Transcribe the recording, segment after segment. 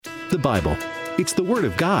The Bible. It's the Word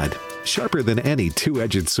of God, sharper than any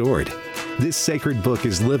two-edged sword. This sacred book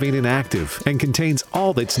is living and active and contains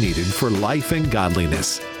all that's needed for life and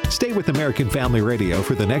godliness. Stay with American Family Radio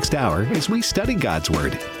for the next hour as we study God's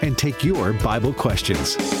Word and take your Bible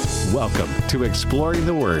questions. Welcome to Exploring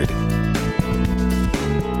the Word.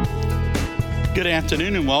 Good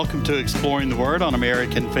afternoon and welcome to Exploring the Word on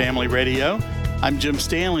American Family Radio. I'm Jim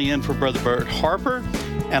Stanley in for Brother Bert Harper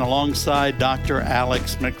and alongside Dr.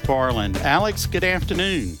 Alex McFarland. Alex, good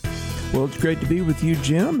afternoon. Well, it's great to be with you,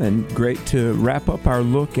 Jim, and great to wrap up our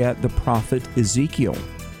look at the prophet Ezekiel.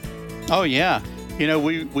 Oh, yeah. You know,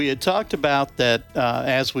 we had talked about that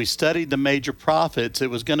as we studied the major prophets, it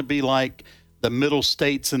was going to be like the middle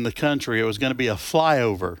states in the country. It was going to be a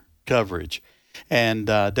flyover coverage. And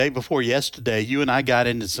day before yesterday, you and I got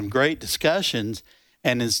into some great discussions.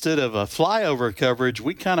 And instead of a flyover coverage,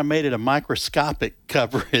 we kind of made it a microscopic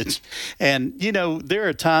coverage. And, you know, there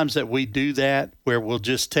are times that we do that where we'll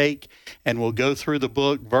just take and we'll go through the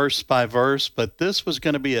book verse by verse. But this was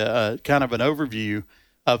going to be a kind of an overview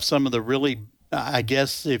of some of the really, I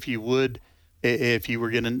guess, if you were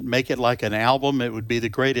going to make it like an album, it would be the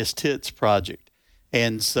Greatest Hits Project.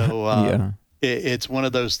 And so it's one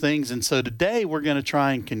of those things. And so today we're going to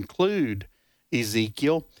try and conclude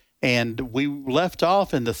Ezekiel. And we left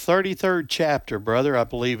off in the 33rd chapter, brother, I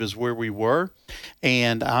believe is where we were.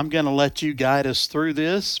 And I'm going to let you guide us through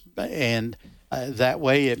this. And that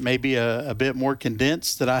way it may be a bit more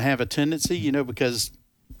condensed than I have a tendency, you know, because,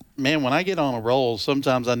 man, when I get on a roll,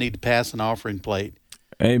 sometimes I need to pass an offering plate.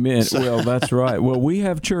 Amen. Well, that's right. Well, we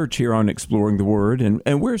have church here on Exploring the Word,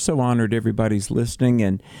 and we're so honored everybody's listening.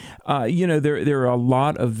 And, you know, there are a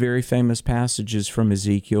lot of very famous passages from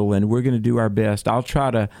Ezekiel, and we're going to do our best. I'll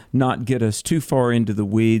try to not get us too far into the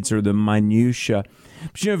weeds or the minutia.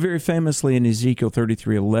 But, you know, very famously in Ezekiel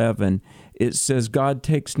 33:11, it says, God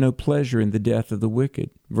takes no pleasure in the death of the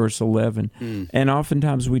wicked, verse 11. And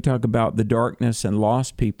oftentimes we talk about the darkness and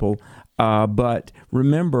lost people, but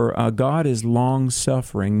remember, God is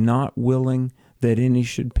long-suffering, not willing that any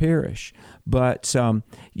should perish. But,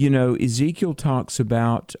 you know, Ezekiel talks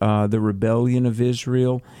about the rebellion of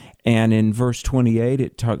Israel, and in verse 28,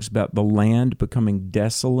 it talks about the land becoming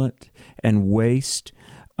desolate and waste.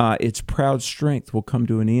 Its proud strength will come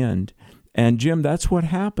to an end. And, Jim, that's what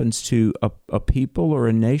happens to a people or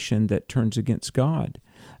a nation that turns against God.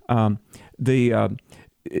 God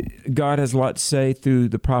has a lot to say through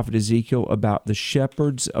the prophet Ezekiel about the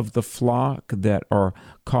shepherds of the flock that are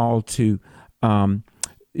called to, chapter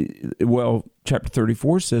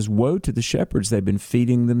 34 says, woe to the shepherds, they've been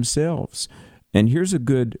feeding themselves. And here's a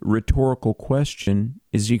good rhetorical question,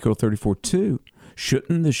 Ezekiel 34:2.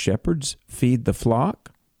 Shouldn't the shepherds feed the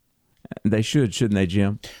flock? They should, shouldn't they,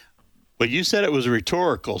 Jim? Well, you said it was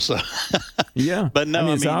rhetorical, so yeah. But no, I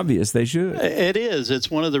mean, it's obvious they should. It is.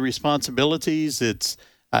 It's one of the responsibilities. It's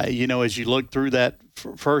you know, as you look through that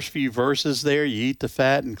first few verses there, you eat the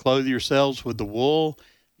fat and clothe yourselves with the wool.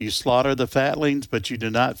 You slaughter the fatlings, but you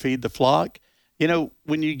do not feed the flock. You know,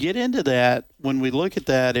 when you get into that, when we look at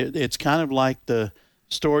that, it's kind of like the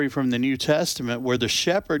story from the New Testament where the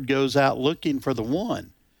shepherd goes out looking for the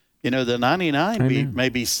one. You know, the 99 may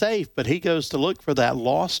be safe, but he goes to look for that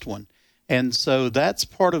lost one. And so that's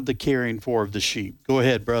part of the caring for of the sheep. Go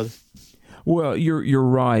ahead, brother. Well, you're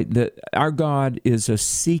right that our God is a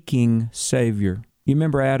seeking Savior. You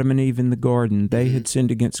remember Adam and Eve in the garden. They had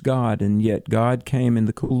sinned against God, and yet God came in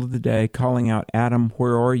the cool of the day calling out, Adam,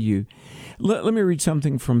 where are you? Let me read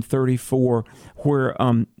something from 34 where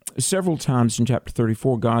several times in chapter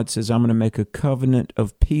 34, God says, I'm going to make a covenant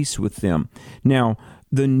of peace with them. Now,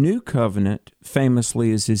 the new covenant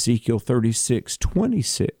famously is Ezekiel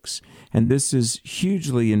 36:26, and this is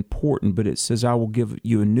hugely important, but it says, I will give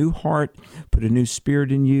you a new heart, put a new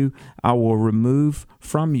spirit in you. I will remove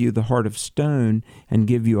from you the heart of stone and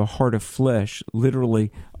give you a heart of flesh,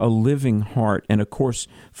 literally a living heart. And of course,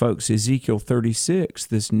 folks, Ezekiel 36,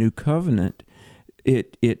 this new covenant,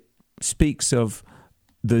 it speaks of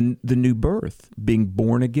the new birth, being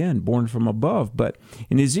born again, born from above. But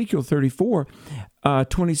in Ezekiel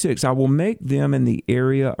 34:26, I will make them in the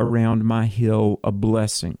area around my hill a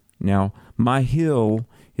blessing. Now, my hill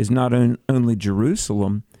is not only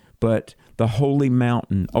Jerusalem, but the holy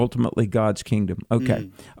mountain, ultimately God's kingdom.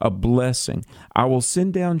 Okay, a blessing. I will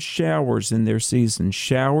send down showers in their season,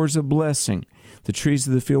 showers of blessing. The trees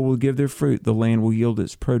of the field will give their fruit. The land will yield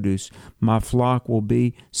its produce. My flock will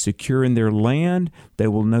be secure in their land. They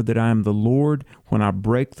will know that I am the Lord when I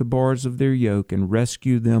break the bars of their yoke and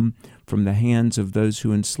rescue them from the hands of those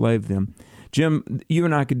who enslave them. Jim, you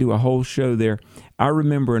and I could do a whole show there. I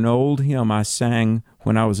remember an old hymn I sang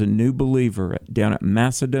when I was a new believer down at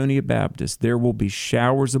Macedonia Baptist. There will be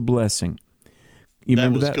showers of blessing. You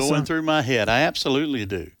remember that was going through my head. I absolutely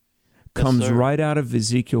do. Comes yes, right out of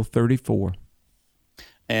Ezekiel 34.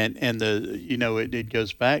 And it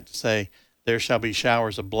goes back to say, there shall be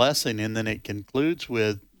showers of blessing, and then it concludes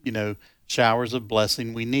with, showers of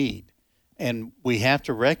blessing we need. And we have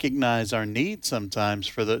to recognize our need sometimes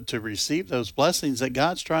to receive those blessings that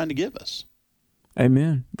God's trying to give us.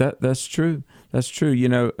 Amen. That's true. That's true.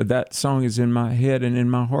 That song is in my head and in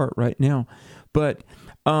my heart right now. But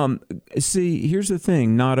see, here's the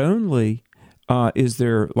thing. Not only is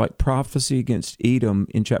there like prophecy against Edom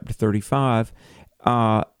in chapter 35,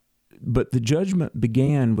 but the judgment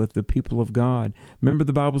began with the people of God. Remember,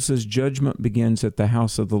 the Bible says judgment begins at the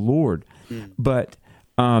house of the Lord. But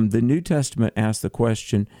the New Testament asks the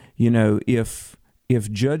question, if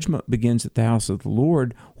judgment begins at the house of the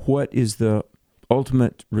Lord, what is the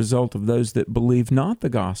ultimate result of those that believe not the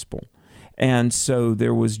gospel? And so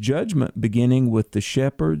there was judgment beginning with the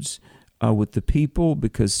shepherds, with the people,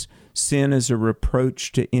 because sin is a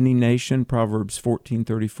reproach to any nation, Proverbs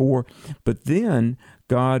 14:34. But then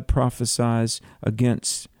God prophesies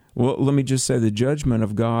against, let me just say the judgment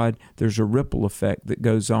of God, there's a ripple effect that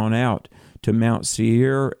goes on out to Mount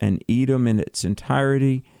Seir and Edom in its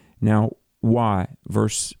entirety. Now, why?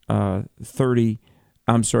 Verse 15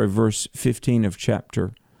 of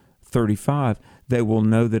chapter 35, they will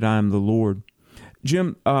know that I am the Lord.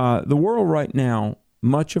 Jim, the world right now,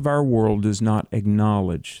 much of our world does not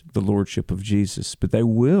acknowledge the lordship of Jesus, but they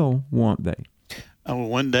will, won't they? Oh,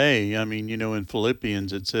 one day, in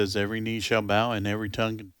Philippians it says, every knee shall bow and every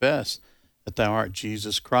tongue confess that thou art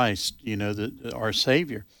Jesus Christ, our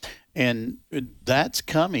Savior. And that's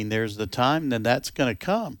coming. There's the time that that's going to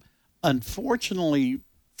come. Unfortunately,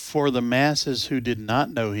 for the masses who did not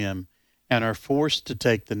know him and are forced to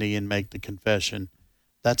take the knee and make the confession,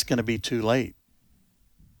 that's going to be too late.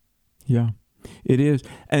 Yeah, it is.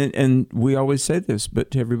 And we always say this, but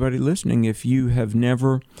to everybody listening, if you have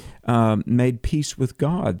never made peace with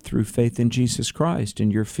God through faith in Jesus Christ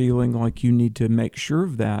and you're feeling like you need to make sure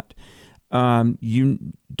of that,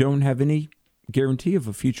 you don't have any guarantee of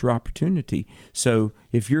a future opportunity. So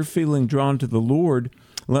if you're feeling drawn to the Lord,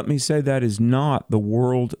 let me say that is not the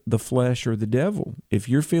world, the flesh, or the devil. If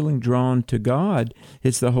you're feeling drawn to God,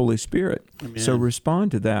 it's the Holy Spirit. Amen. So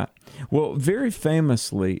respond to that. Well, very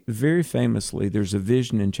famously, there's a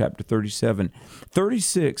vision in chapter 37.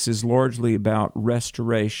 36 is largely about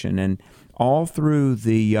restoration, and all through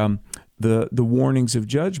the warnings of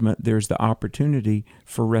judgment, there's the opportunity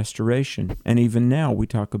for restoration. And even now, we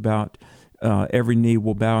talk about every knee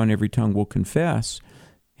will bow and every tongue will confess.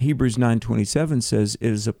 Hebrews 9:27 says, it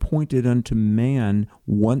is appointed unto man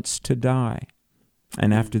once to die,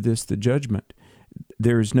 and after this the judgment.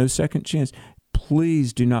 There is no second chance.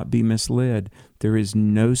 Please do not be misled. There is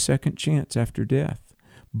no second chance after death.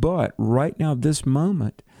 But right now, this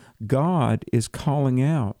moment, God is calling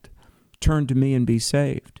out, turn to me and be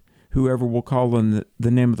saved. Whoever will call on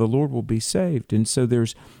the name of the Lord will be saved. And so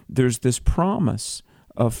there's this promise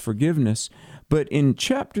of forgiveness. But in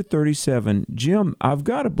chapter 37, Jim, I've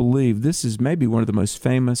got to believe this is maybe one of the most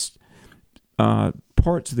famous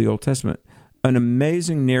parts of the Old Testament. An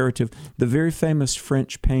amazing narrative. The very famous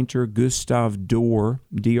French painter Gustave Doré,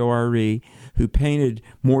 D-O-R-E, who painted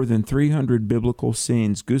more than 300 biblical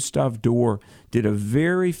scenes. Gustave Doré did a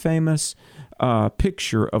very famous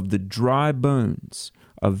picture of the dry bones,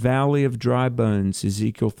 a valley of dry bones,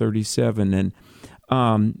 Ezekiel 37.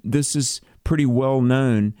 And this is pretty well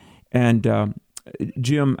known. And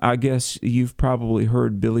Jim, I guess you've probably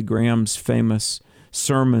heard Billy Graham's famous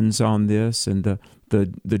sermons on this and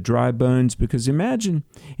the dry bones, because imagine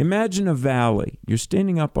a valley. You're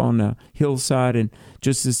standing up on a hillside and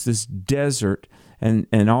just this desert,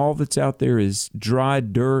 and all that's out there is dry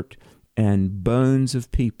dirt and bones of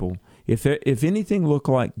people. If anything looked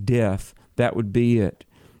like death, that would be it.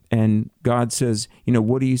 And God says,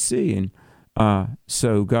 what do you see? And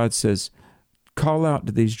so God says, call out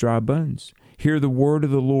to these dry bones. Hear the word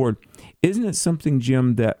of the Lord. Isn't it something,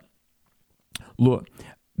 Jim, that, look,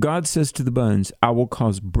 God says to the bones, I will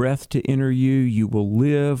cause breath to enter you. You will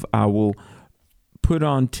live. I will put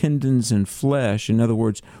on tendons and flesh. In other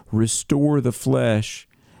words, restore the flesh.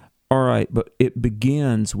 All right, but it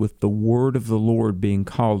begins with the word of the Lord being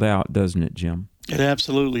called out, doesn't it, Jim? It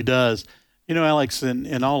absolutely does. Alex,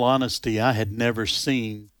 in all honesty, I had never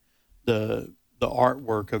seen the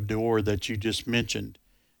artwork of Doré that you just mentioned.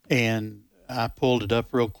 And I pulled it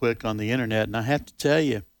up real quick on the internet, and I have to tell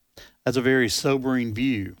you, that's a very sobering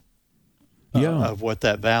view. of what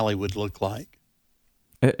that valley would look like.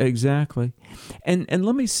 Exactly. And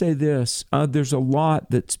let me say this, there's a lot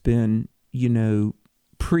that's been,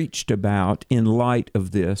 preached about in light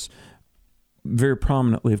of this, very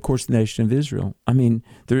prominently, of course, the nation of Israel. I mean,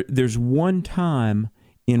 there's one time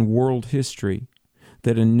in world history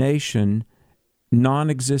that a nation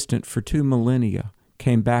non-existent for 2 millennia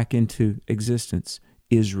came back into existence,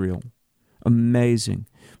 Israel. Amazing.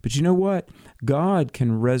 But you know what? God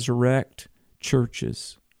can resurrect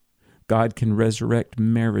churches. God can resurrect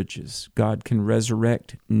marriages. God can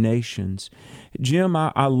resurrect nations. Jim,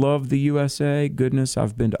 I love the USA. Goodness,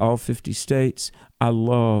 I've been to all 50 states. I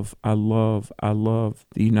love the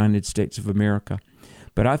United States of America.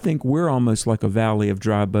 But I think we're almost like a valley of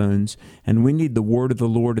dry bones, and we need the word of the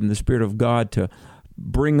Lord and the Spirit of God to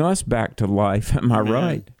bring us back to life. Am I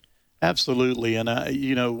right? Absolutely. And,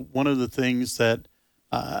 one of the things that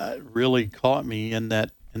really caught me in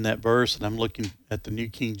that verse, and I'm looking at the New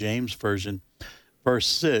King James Version, verse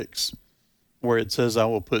 6, where it says, I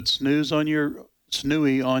will put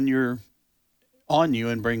snooey on you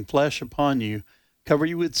and bring flesh upon you, cover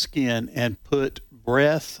you with skin, and put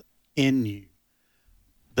breath in you.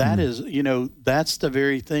 That is, that's the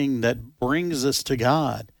very thing that brings us to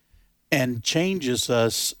God and changes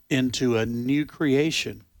us into a new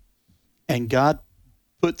creation. And God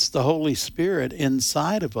puts the Holy Spirit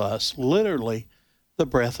inside of us, literally the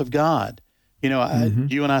breath of God. You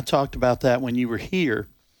and I talked about that when you were here,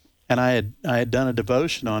 and I had done a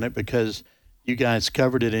devotion on it because you guys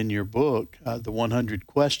covered it in your book, the 100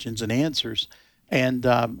 Questions and Answers. And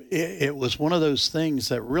it was one of those things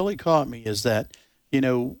that really caught me is that,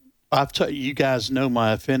 you guys know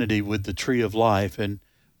my affinity with the tree of life and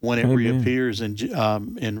when it reappears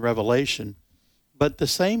in Revelation. But the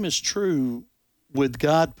same is true with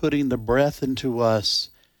God putting the breath into us,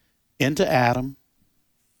 into Adam,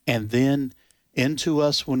 and then into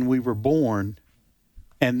us when we were born,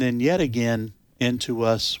 and then yet again into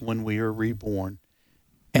us when we are reborn.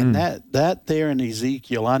 And that there in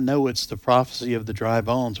Ezekiel, I know it's the prophecy of the dry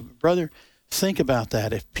bones, but brother, think about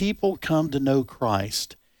that. If people come to know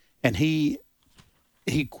Christ and he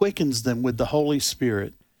quickens them with the Holy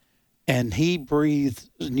Spirit and he breathes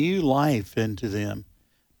new life into them,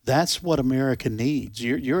 that's what America needs.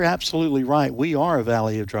 You're absolutely right. We are a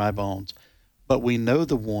valley of dry bones, but we know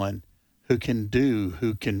the one who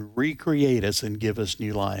can recreate us and give us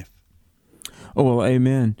new life. Oh, well,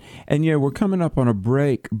 amen. And we're coming up on a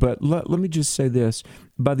break, but let me just say this.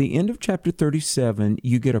 By the end of chapter 37,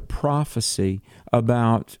 you get a prophecy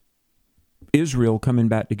about Israel coming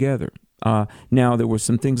back together. Now, there were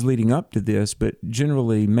some things leading up to this, but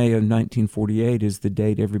generally May of 1948 is the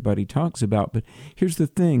date everybody talks about. But here's the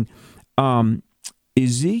thing.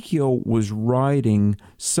 Ezekiel was writing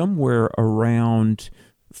somewhere around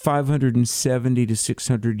 570 to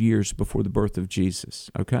 600 years before the birth of Jesus,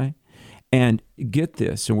 okay? And get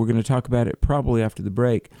this, and we're going to talk about it probably after the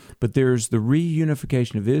break, but there's the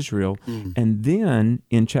reunification of Israel, and then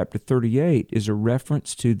in chapter 38 is a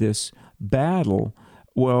reference to this battle.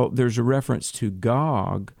 Well, there's a reference to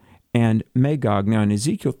Gog and Magog. Now, in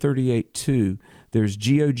Ezekiel 38:2, there's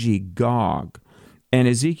G-O-G, Gog. And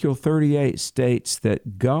Ezekiel 38 states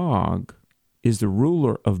that Gog is the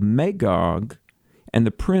ruler of Magog and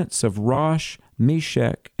the prince of Rosh,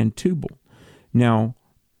 Meshech, and Tubal. Now,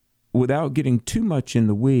 without getting too much in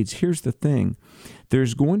the weeds, here's the thing.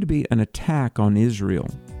 There's going to be an attack on Israel,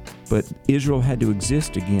 but Israel had to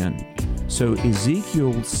exist again. So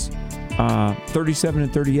Ezekiel's 37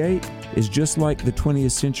 and 38 is just like the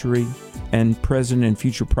 20th century, and present and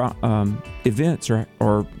future events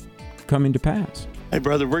are coming to pass. Hey,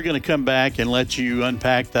 brother, we're going to come back and let you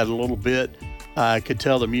unpack that a little bit. I could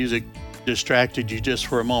tell the music distracted you just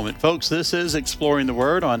for a moment. Folks, this is Exploring the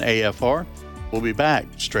Word on AFR. We'll be back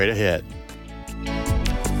straight ahead.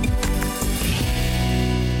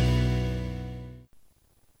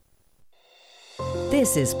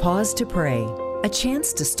 This is Pause to Pray, a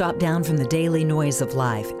chance to stop down from the daily noise of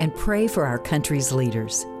life and pray for our country's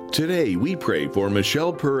leaders. Today, we pray for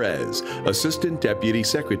Michelle Perez, Assistant Deputy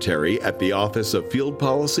Secretary at the Office of Field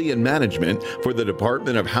Policy and Management for the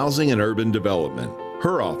Department of Housing and Urban Development.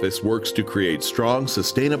 Her office works to create strong,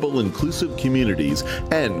 sustainable, inclusive communities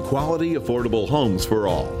and quality, affordable homes for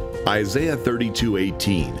all. Isaiah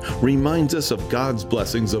 32:18 reminds us of God's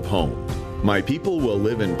blessings of home. My people will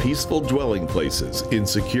live in peaceful dwelling places, in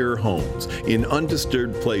secure homes, in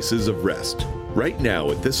undisturbed places of rest. Right now,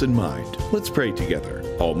 with this in mind, let's pray together.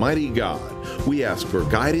 Almighty God, we ask for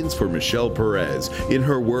guidance for Michelle Perez in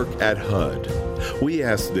her work at HUD. We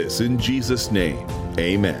ask this in Jesus' name.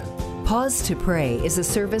 Amen. Pause to Pray is a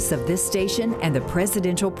service of this station and the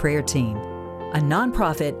Presidential Prayer Team. a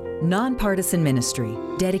nonprofit, nonpartisan ministry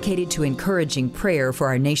dedicated to encouraging prayer for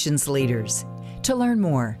our nation's leaders. To learn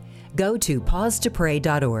more, go to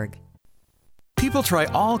pausetopray.org. People try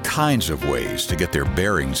all kinds of ways to get their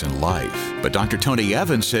bearings in life, but Dr. Tony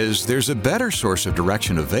Evans says there's a better source of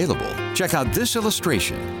direction available. Check out this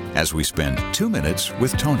illustration as we spend 2 minutes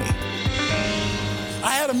with Tony.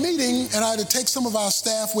 I had a meeting and I had to take some of our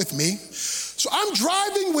staff with me. So I'm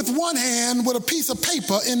driving with one hand with a piece of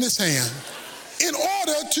paper in this hand in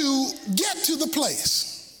order to get to the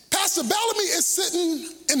place. Pastor Bellamy is sitting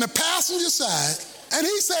in the passenger side and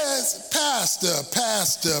he says, Pastor,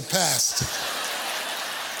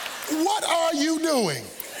 what are you doing?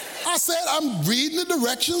 I said, I'm reading the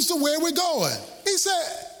directions to where we're going. He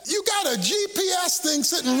said, you got a GPS thing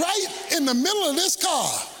sitting right in the middle of this car.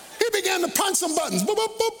 He began to punch some buttons. Boop,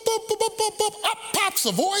 boop, boop, boop, boop, boop, boop, boop. Up pops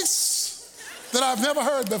a voice that I've never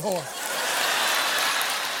heard before.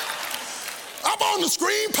 Up on the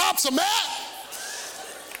screen pops a map.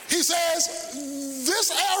 He says, this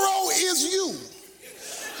arrow is you.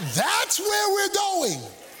 That's where we're going.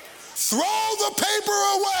 Throw the paper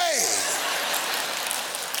away.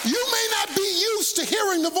 You may not be used to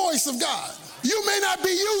hearing the voice of God. You may not be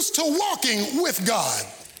used to walking with God.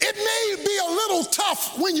 It may be a little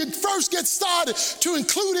tough when you first get started to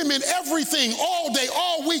include him in everything, all day,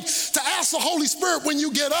 all week, to ask the Holy Spirit when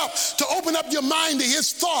you get up, to open up your mind to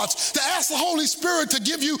his thoughts, to ask the Holy Spirit to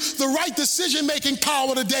give you the right decision-making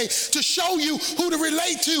power today, to show you who to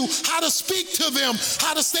relate to, how to speak to them,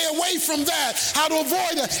 how to stay away from that, how to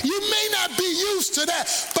avoid that. You may not be used to that,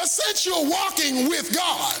 but since you're walking with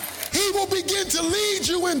God, he will begin to lead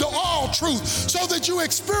you into all truth so that you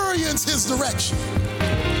experience his direction.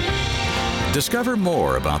 Discover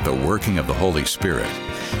more about the working of the Holy Spirit.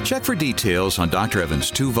 Check for details on Dr.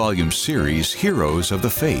 Evans' 2-volume series, Heroes of the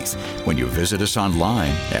Faith, when you visit us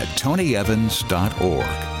online at tonyevans.org.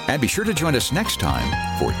 And be sure to join us next time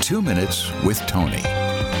for 2 Minutes with Tony.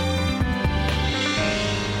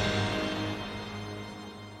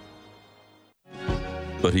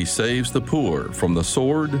 But he saves the poor from the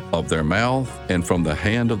sword of their mouth and from the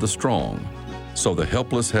hand of the strong. So the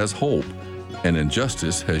helpless has hope, and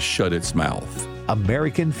injustice has shut its mouth.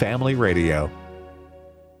 American Family Radio.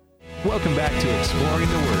 Welcome back to Exploring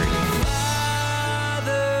the Word.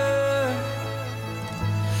 Father,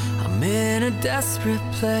 I'm in a desperate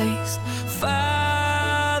place.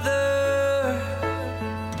 Father,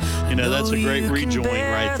 you know, that's a great rejoin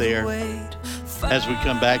right there. As we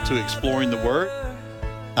come back to Exploring the Word,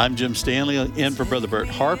 I'm Jim Stanley in for Brother Bert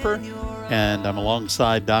Harper, and I'm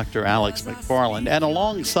alongside Dr. Alex McFarland. And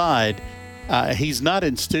alongside, he's not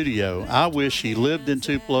in studio. I wish he lived in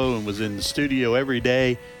Tupelo and was in the studio every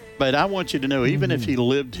day. But I want you to know, even if he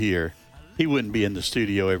lived here, he wouldn't be in the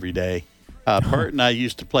studio every day. Bert and I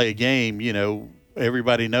used to play a game, you know,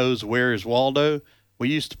 everybody knows Where is Waldo? We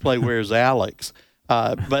used to play Where's Alex?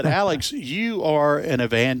 But Alex, you are an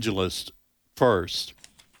evangelist first.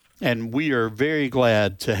 And we are very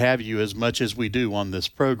glad to have you as much as we do on this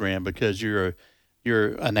program because you're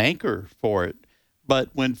an anchor for it. But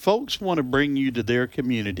when folks want to bring you to their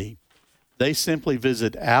community, they simply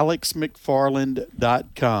visit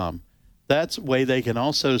alexmcfarland.com. That's a way they can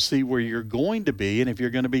also see where you're going to be and if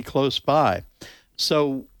you're going to be close by.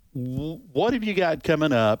 So what have you got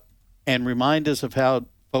coming up? And remind us of how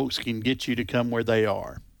folks can get you to come where they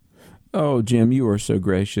are. Oh, Jim, you are so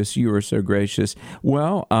gracious. You are so gracious.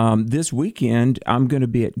 Well, this weekend, I'm going to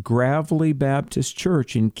be at Gravelly Baptist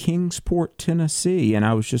Church in Kingsport, Tennessee. And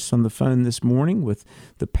I was just on the phone this morning with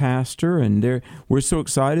the pastor, and we're so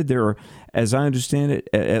excited. There are, as I understand it,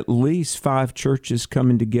 at least 5 churches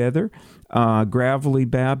coming together. Gravelly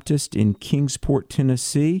Baptist in Kingsport,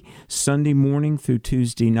 Tennessee, Sunday morning through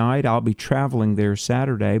Tuesday night. I'll be traveling there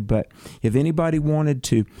Saturday, but if anybody wanted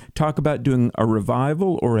to talk about doing a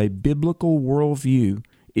revival or a biblical worldview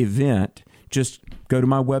event, just go to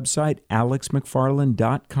my website,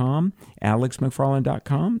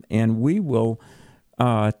 alexmcfarland.com, and we will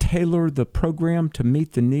tailor the program to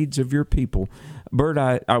meet the needs of your people. Bert,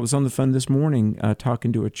 I was on the phone this morning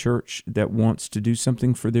talking to a church that wants to do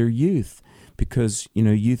something for their youth because, you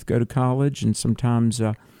know, youth go to college and sometimes,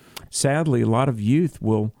 sadly, a lot of youth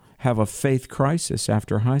will have a faith crisis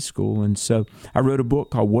after high school. And so I wrote a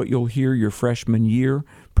book called What You'll Hear Your Freshman Year,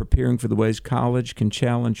 Preparing for the Ways College Can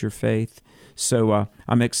Challenge Your Faith. So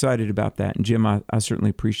I'm excited about that. And Jim, I certainly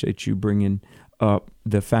appreciate you bringing up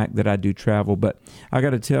the fact that I do travel. But I got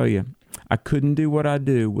to tell you, I couldn't do what I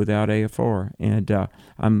do without AFR, and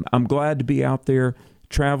I'm glad to be out there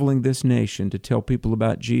traveling this nation to tell people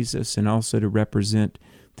about Jesus and also to represent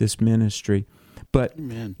this ministry. But,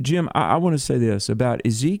 Amen. Jim, I want to say this about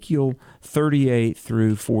Ezekiel 38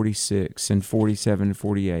 through 46 and 47 and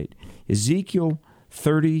 48. Ezekiel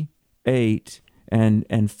 38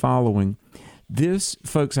 and following. This,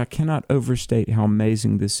 folks, I cannot overstate how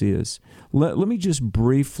amazing this is. Let me just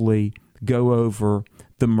briefly go over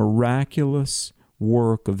the miraculous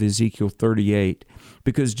work of Ezekiel 38.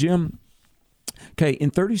 Because, Jim, okay,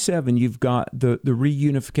 in 37, you've got the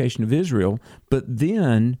reunification of Israel, but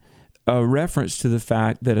then a reference to the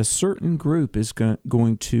fact that a certain group is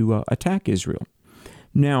going to attack Israel.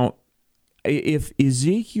 Now, if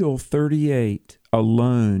Ezekiel 38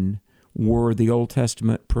 alone were the Old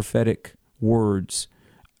Testament prophetic words,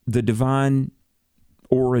 the divine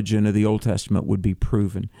origin of the Old Testament would be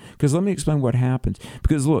proven. Because let me explain what happens.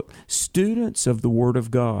 Because look, students of the Word of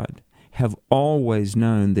God have always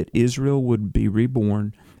known that Israel would be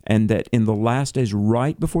reborn and that in the last days,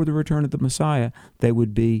 right before the return of the Messiah, they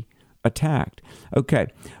would be attacked. Okay,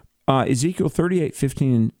 Ezekiel 38,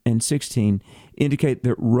 15, and 16 indicate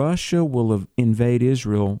that Russia will invade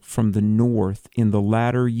Israel from the north in the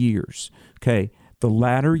latter years. Okay, the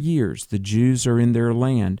latter years, the Jews are in their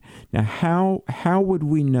land. Now, how would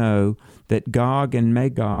we know that Gog and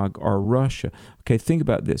Magog are Russia? Okay, think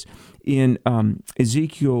about this. In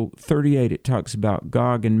Ezekiel 38, it talks about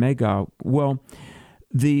Gog and Magog. Well,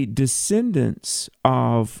 the descendants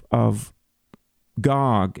of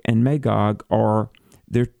Gog and Magog are,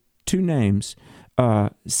 their two names,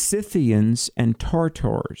 Scythians and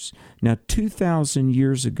Tartars. Now, 2,000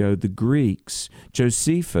 years ago, the Greeks,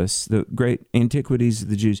 Josephus, the great Antiquities of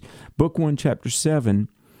the Jews, Book 1, Chapter 7,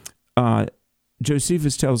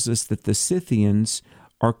 Josephus tells us that the Scythians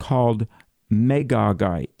are called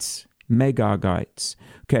Magogites. Magogites.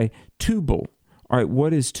 Okay, Tubal. All right,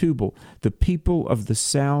 what is Tubal? The people of the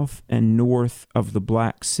south and north of the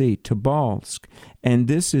Black Sea, Tobolsk. And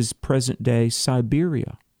this is present-day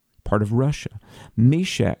Siberia, part of Russia.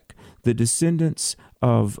 Meshach, the descendants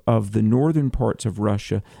of the northern parts of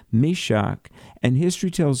Russia, Meshach. And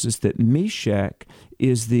history tells us that Meshach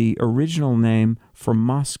is the original name for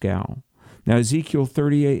Moscow. Now, Ezekiel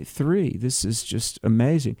 38:3, this is just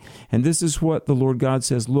amazing. And this is what the Lord God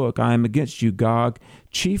says, look, I am against you, Gog,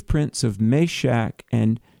 chief prince of Meshach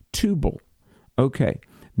and Tubal. Okay,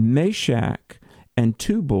 Meshach and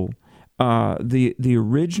Tubal, the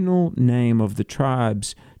original name of the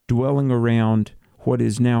tribes dwelling around what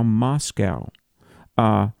is now Moscow.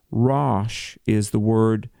 Rosh is the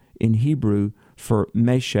word in Hebrew for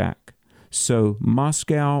Meshach. So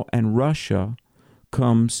Moscow and Russia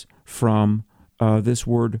comes from this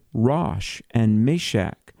word Rosh and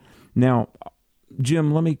Meshach. Now,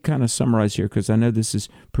 Jim, let me kind of summarize here because I know this is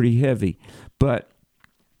pretty heavy. But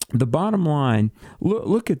the bottom line,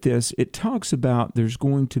 look at this. It talks about there's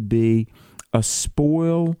going to be a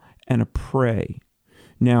spoil and a prey.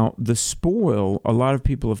 Now, the spoil, a lot of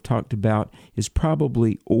people have talked about, is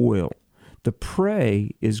probably oil. The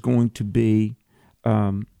prey is going to be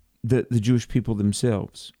the Jewish people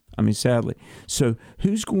themselves. I mean, sadly. So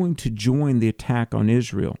who's going to join the attack on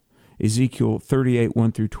Israel? Ezekiel 38,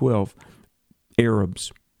 1 through 12.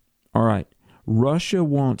 Arabs. All right. Russia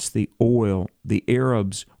wants the oil. The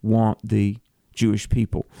Arabs want the Jewish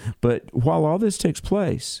people. But while all this takes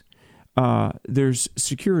place, there's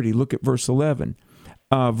security. Look at verse 11.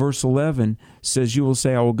 Verse 11 says, you will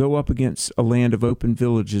say, I will go up against a land of open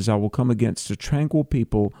villages. I will come against a tranquil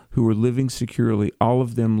people who are living securely, all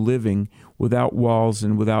of them living without walls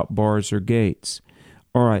and without bars or gates.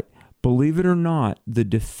 All right, believe it or not, the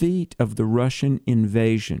defeat of the Russian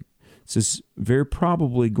invasion, this is very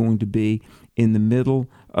probably going to be in the middle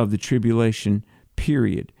of the tribulation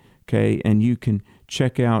period, okay? And you can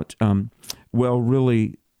check out,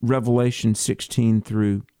 Revelation 16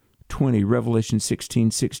 through 20, Revelation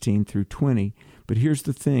 16 through 20. But here's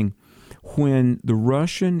the thing. When the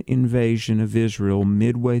Russian invasion of Israel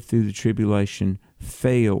midway through the tribulation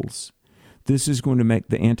fails, this is going to make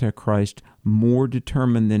the Antichrist more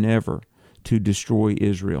determined than ever to destroy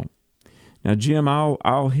Israel. Now, Jim,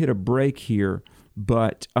 I'll hit a break here,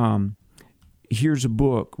 but here's a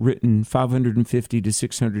book written 550 to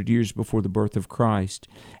 600 years before the birth of Christ,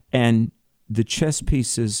 and the chess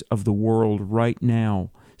pieces of the world right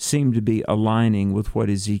now seem to be aligning with what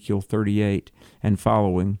Ezekiel 38 and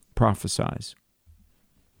following prophesies.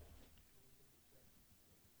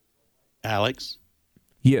 Alex?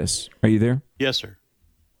 Yes. Are you there? Yes, sir.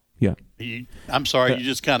 Yeah. I'm sorry, you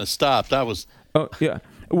just kind of stopped. Oh, yeah.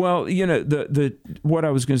 Well, you know, the what I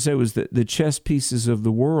was going to say was that the chess pieces of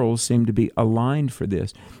the world seem to be aligned for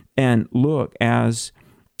this. And look, as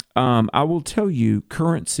I will tell you,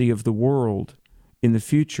 currency of the world in the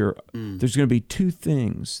future, there's going to be two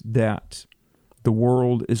things that the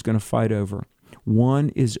world is going to fight over. One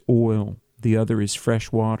is oil, the other is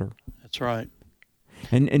fresh water. That's right.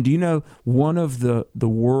 And do you know one of the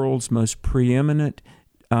world's most preeminent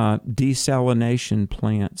desalination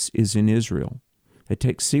plants is in Israel? They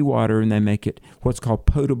take seawater and they make it what's called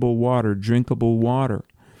potable water, drinkable water.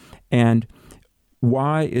 And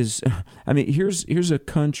here's a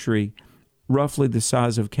country roughly the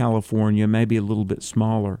size of California, maybe a little bit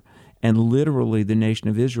smaller, and literally the nation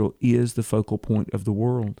of Israel is the focal point of the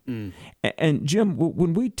world. And Jim,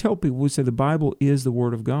 when we tell people, we say the Bible is the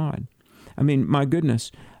Word of God. I mean, my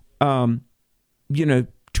goodness, 200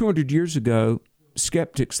 years ago,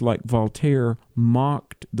 skeptics like Voltaire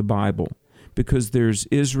mocked the Bible because there's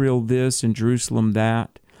Israel this and Jerusalem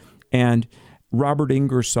that. And Robert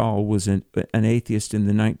Ingersoll was an atheist in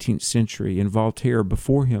the 19th century, and Voltaire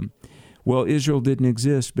before him. Well, Israel didn't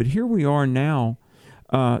exist, but here we are now,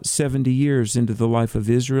 70 years into the life of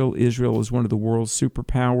Israel. Israel is one of the world's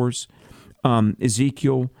superpowers.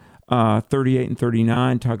 Ezekiel 38 and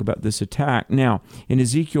 39 talk about this attack. Now, in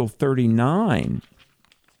Ezekiel 39,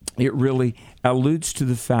 it really alludes to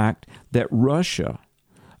the fact that Russia,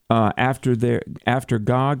 after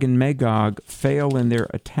Gog and Magog fail in their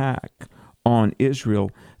attack on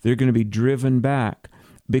Israel, they're going to be driven back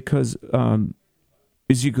because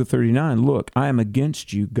Ezekiel 39, look, I am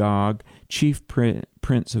against you, Gog, chief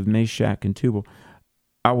prince of Meshach and Tubal.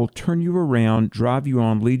 I will turn you around, drive you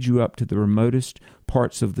on, lead you up to the remotest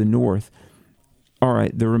parts of the north. All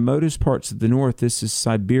right, the remotest parts of the north, this is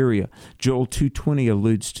Siberia. Joel 2:20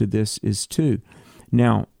 alludes to this as too.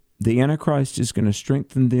 Now, the Antichrist is going to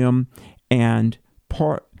strengthen them, and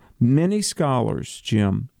many scholars,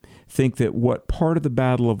 Jim, think that what part of the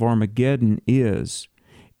Battle of Armageddon is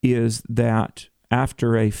that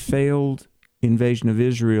after a failed invasion of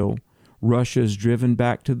Israel, Russia is driven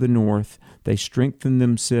back to the north, they strengthen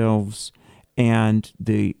themselves, and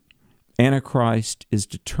the Antichrist is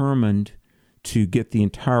determined to get the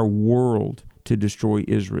entire world to destroy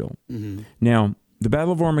Israel. Mm-hmm. Now, the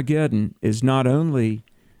Battle of Armageddon is not only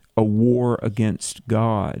a war against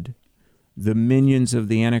God. The minions of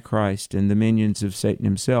the Antichrist and the minions of Satan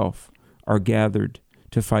himself are gathered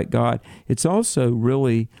to fight God. It's also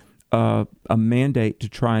really a mandate to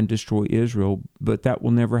try and destroy Israel, but that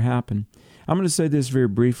will never happen. I'm going to say this very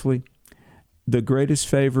briefly. The greatest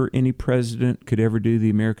favor any president could ever do the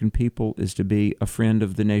American people is to be a friend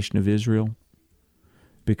of the nation of Israel.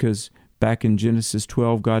 Because back in Genesis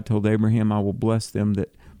 12, God told Abraham, I will bless them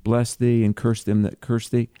that bless thee and curse them that curse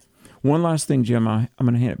thee. One last thing, Jim, I'm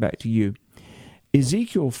going to hand it back to you.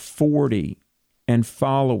 Ezekiel 40 and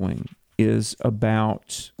following is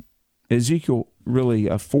about, Ezekiel really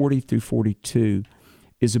 40 through 42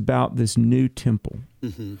 is about this new temple.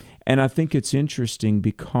 Mm-hmm. And I think it's interesting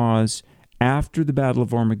because after the Battle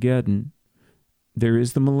of Armageddon, there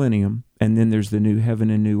is the millennium, and then there's the new heaven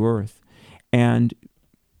and new earth. And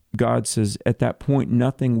God says, at that point,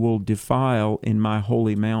 nothing will defile in my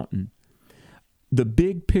holy mountain. The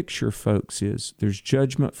big picture, folks, is there's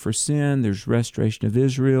judgment for sin, there's restoration of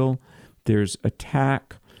Israel, there's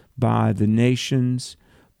attack by the nations,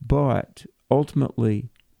 but ultimately,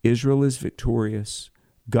 Israel is victorious.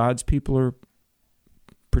 God's people are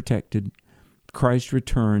protected. Christ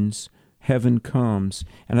returns. Heaven comes.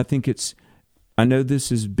 And I know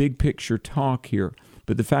this is big picture talk here,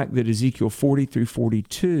 but the fact that Ezekiel 40 through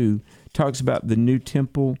 42 talks about the new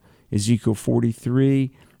temple, Ezekiel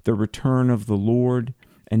 43, the return of the Lord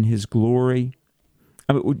and his glory.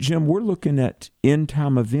 I mean, Jim, we're looking at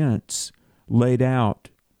end-time events laid out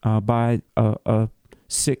by a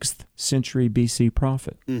 6th century BC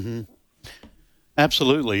prophet. Mm-hmm.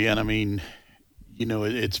 Absolutely. And I mean,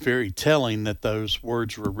 it's very telling that those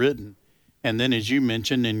words were written. And then, as you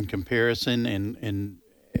mentioned, in comparison and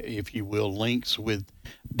if you will, links with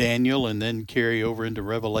Daniel and then carry over into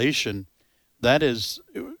Revelation, that is,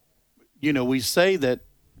 we say that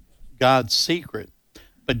God's secret,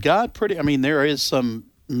 but God there is some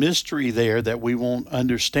mystery there that we won't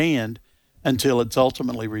understand until it's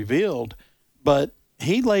ultimately revealed, but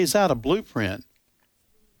he lays out a blueprint.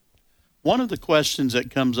 One of the questions that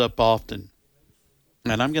comes up often,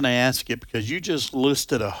 and I'm going to ask it because you just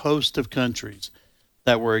listed a host of countries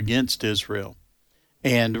that were against Israel.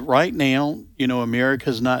 And right now,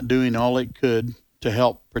 America's not doing all it could to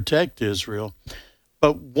help protect Israel.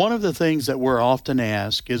 But one of the things that we're often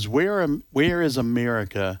asked is where is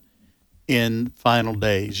America in final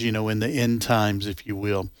days, in the end times, if you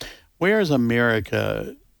will? Where is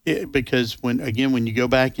America? Because when you go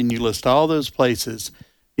back and you list all those places,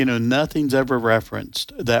 nothing's ever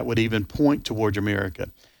referenced that would even point towards America.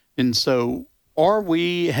 And so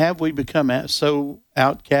have we become so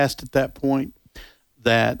outcast at that point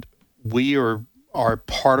that we are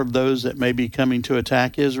part of those that may be coming to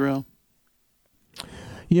attack Israel?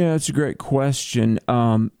 Yeah, it's a great question.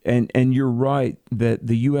 And you're right that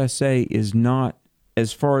the USA is not,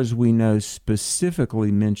 as far as we know,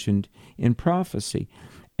 specifically mentioned in prophecy.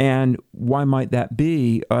 And why might that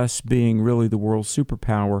be, us being really the world's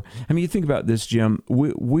superpower? I mean, you think about this, Jim.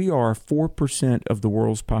 We are 4% of the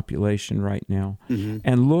world's population right now. Mm-hmm.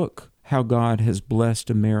 And look how God has blessed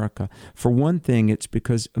America. For one thing, it's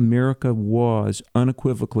because America was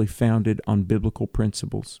unequivocally founded on biblical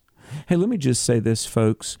principles. Hey, let me just say this,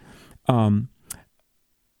 folks.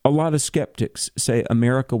 A lot of skeptics say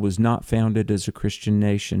America was not founded as a Christian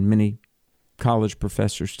nation. Many college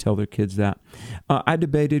professors tell their kids that. I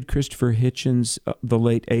debated Christopher Hitchens, the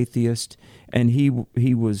late atheist, and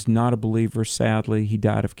he was not a believer, sadly. He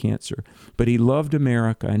died of cancer. But he loved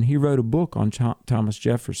America, and he wrote a book on Thomas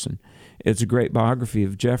Jefferson. It's a great biography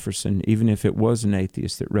of Jefferson, even if it was an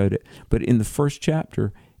atheist that wrote it. But in the first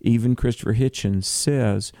chapter, even Christopher Hitchens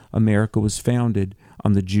says America was founded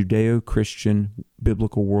on the Judeo-Christian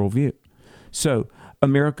biblical worldview. So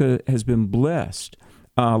America has been blessed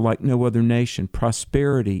like no other nation,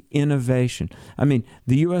 prosperity, innovation. I mean,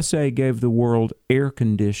 the USA gave the world air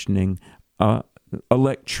conditioning,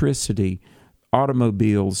 electricity,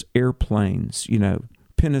 automobiles, airplanes,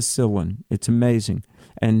 penicillin. It's amazing.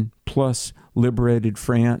 And plus liberated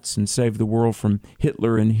France and saved the world from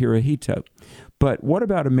Hitler and Hirohito. But what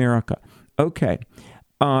about America? Okay,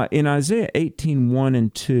 in Isaiah 18:1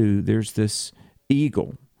 and 2, there's this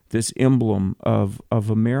eagle, this emblem of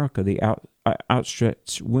America, the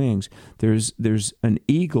outstretched wings. There's an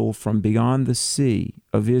eagle from beyond the sea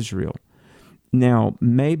of Israel. Now,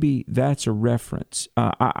 maybe that's a reference.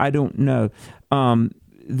 I don't know.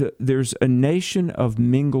 There's a nation of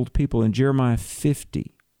mingled people in Jeremiah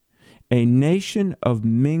 50, a nation of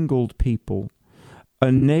mingled people,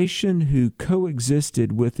 a nation who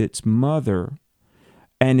coexisted with its mother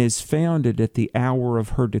and is founded at the hour of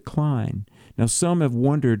her decline. Now, some have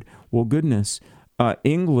wondered, well, goodness,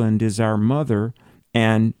 England is our mother,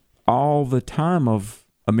 and all the time of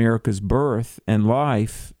America's birth and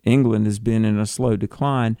life, England has been in a slow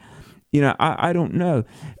decline. I don't know.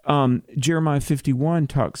 Jeremiah 51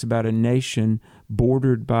 talks about a nation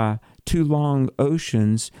bordered by two long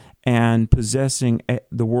oceans and possessing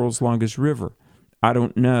the world's longest river. I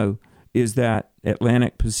don't know. Is that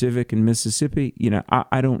Atlantic, Pacific, and Mississippi?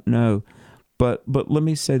 I don't know. But let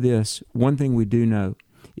me say this. One thing we do know,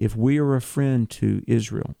 if we are a friend to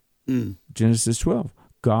Israel, Genesis 12,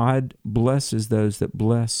 God blesses those that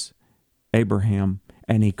bless Abraham,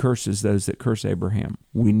 and he curses those that curse Abraham.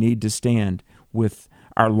 We need to stand with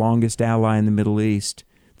our longest ally in the Middle East,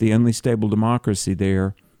 the only stable democracy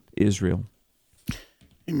there, Israel.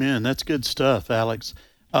 Amen. That's good stuff, Alex.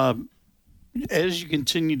 As you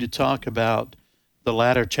continue to talk about the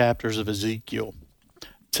latter chapters of Ezekiel,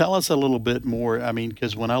 tell us a little bit more. I mean,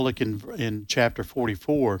 because when I look in chapter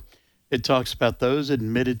 44, it talks about those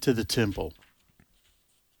admitted to the temple.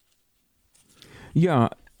 Yeah.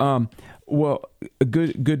 Well, a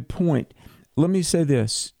good point. Let me say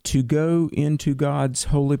this. To go into God's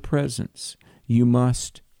holy presence, you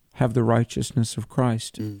must have the righteousness of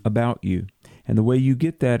Christ about you. And the way you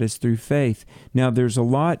get that is through faith. Now, there's a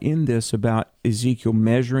lot in this about Ezekiel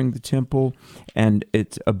measuring the temple, and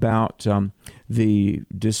it's about the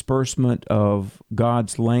disbursement of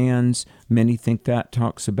God's lands. Many think that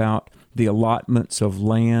talks about the allotments of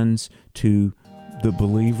lands to the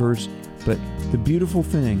believers. But the beautiful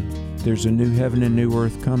thing, there's a new heaven and new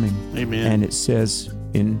earth coming. Amen. And it says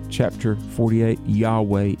in chapter 48,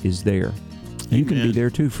 Yahweh is there. You can be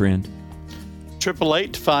there too, friend.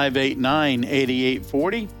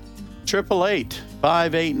 888-589-8840.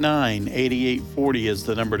 888-589-8840 is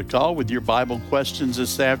the number to call with your Bible questions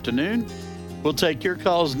this afternoon. We'll take your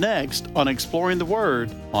calls next on Exploring the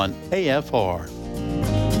Word on AFR.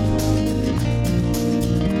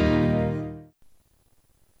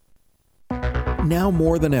 Now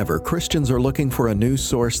more than ever, Christians are looking for a news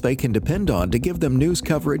source they can depend on to give them news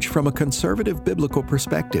coverage from a conservative biblical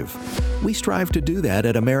perspective. We strive to do that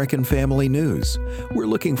at American Family News. We're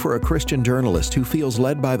looking for a Christian journalist who feels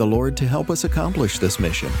led by the Lord to help us accomplish this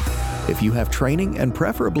mission. If you have training and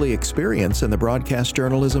preferably experience in the broadcast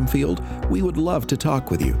journalism field, we would love to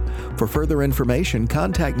talk with you. For further information,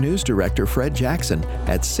 contact News Director Fred Jackson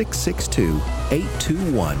at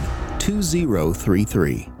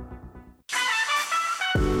 662-821-2033.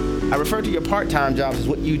 I refer to your part-time jobs as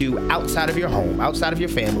what you do outside of your home, outside of your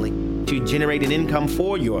family, to generate an income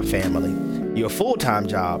for your family. Your full-time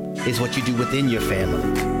job is what you do within your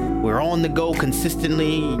family. We're on the go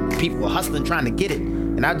consistently. People are hustling, trying to get it.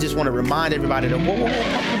 And I just want to remind everybody to whoa,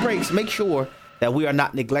 pump the brakes. Make sure that we are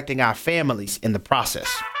not neglecting our families in the process.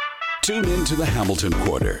 Tune in to the Hamilton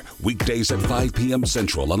Corner, weekdays at 5 p.m.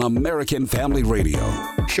 Central on American Family Radio.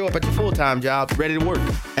 Show up at your full-time job, ready to work.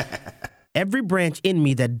 Every branch in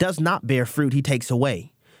me that does not bear fruit, he takes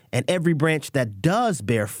away. And every branch that does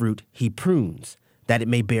bear fruit, he prunes, that it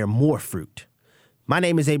may bear more fruit. My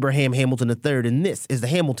name is Abraham Hamilton III, and this is the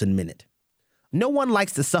Hamilton Minute. No one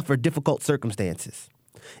likes to suffer difficult circumstances.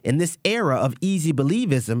 In this era of easy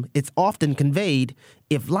believism, it's often conveyed,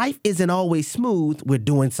 if life isn't always smooth, we're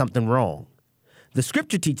doing something wrong. The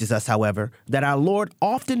scripture teaches us, however, that our Lord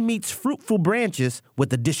often meets fruitful branches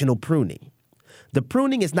with additional pruning. The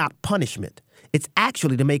pruning is not punishment. It's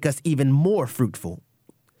actually to make us even more fruitful.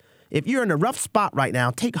 If you're in a rough spot right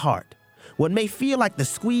now, take heart. What may feel like the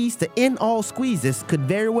squeeze to end all squeezes could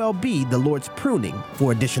very well be the Lord's pruning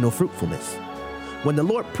for additional fruitfulness. When the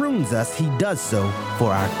Lord prunes us, he does so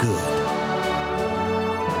for our good.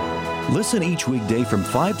 Listen each weekday from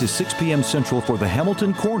 5 to 6 p.m. Central for the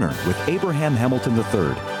Hamilton Corner with Abraham Hamilton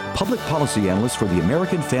III, Public Policy Analyst for the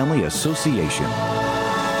American Family Association.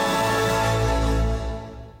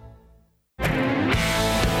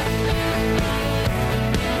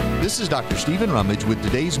 This is Dr. Stephen Rummage with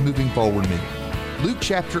today's Moving Forward Minute. Luke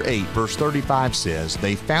chapter 8, verse 35 says,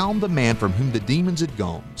 "They found the man from whom the demons had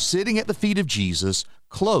gone, sitting at the feet of Jesus,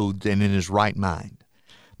 clothed and in his right mind."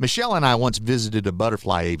 Michelle and I once visited a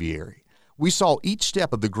butterfly aviary. We saw each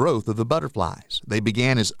step of the growth of the butterflies. They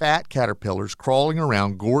began as fat caterpillars crawling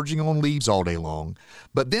around, gorging on leaves all day long,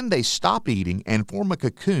 but then they stop eating and form a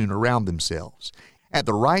cocoon around themselves. At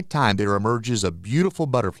the right time, there emerges a beautiful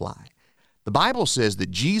butterfly. The Bible says that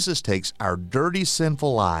Jesus takes our dirty,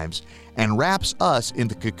 sinful lives and wraps us in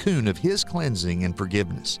the cocoon of his cleansing and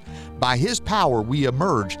forgiveness. By his power, we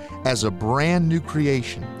emerge as a brand new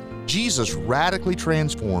creation. Jesus radically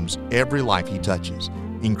transforms every life he touches.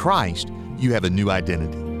 In Christ, you have a new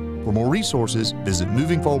identity. For more resources, visit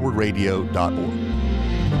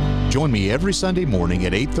movingforwardradio.org. Join me every Sunday morning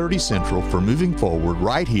at 8:30 Central for Moving Forward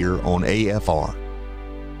right here on AFR.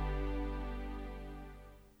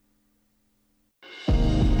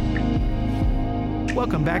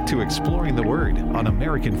 Welcome back to Exploring the Word on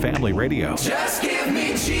American Family Radio. Just give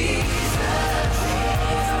me Jesus.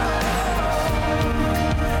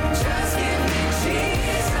 Just give me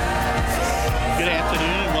Jesus. Good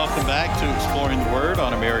afternoon and welcome back to Exploring the Word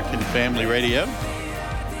on American Family Radio.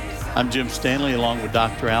 I'm Jim Stanley along with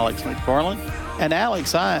Dr. Alex McFarland. And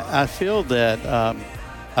Alex, I feel that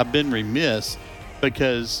I've been remiss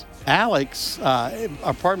because Bert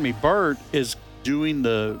is doing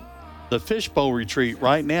the fishbowl retreat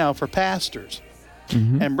right now for pastors.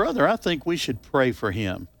 Mm-hmm. And brother, I think we should pray for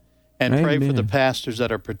him and Amen. Pray for the pastors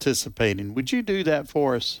that are participating. Would you do that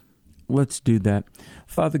for us? Let's do that.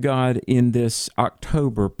 Father God, in this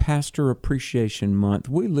October Pastor Appreciation Month,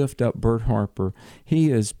 we lift up Bert Harper. He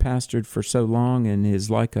has pastored for so long and is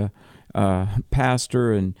like a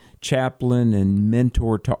pastor and chaplain and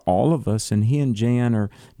mentor to all of us, and he and Jan are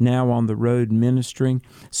now on the road ministering.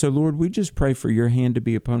 So Lord, we just pray for your hand to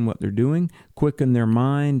be upon what they're doing, quicken their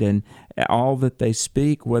mind and all that they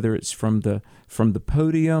speak, whether it's from the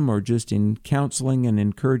podium or just in counseling and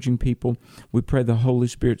encouraging people. We pray the Holy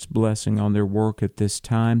Spirit's blessing on their work at this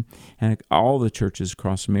time and all the churches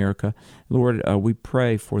across America. Lord, we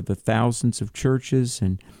pray for the thousands of churches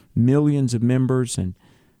and millions of members, and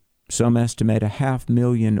some estimate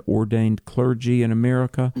 500,000 ordained clergy in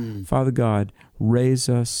America. Father God, raise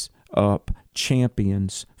us up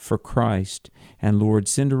champions for Christ. And Lord,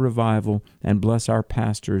 send a revival and bless our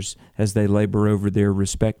pastors as they labor over their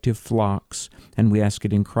respective flocks. And we ask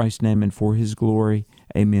it in Christ's name and for his glory.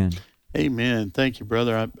 Amen. Amen. Thank you,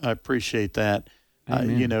 brother. I appreciate that.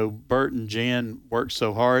 Bert and Jan work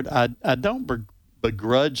so hard. I don't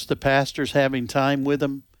begrudge the pastors having time with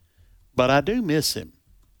him, but I do miss him.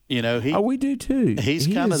 We do too.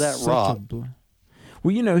 He kind of that rock.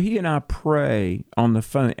 Well, he and I pray on the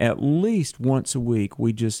phone at least once a week.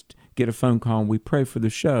 We just get a phone call and we pray for the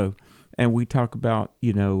show, and we talk about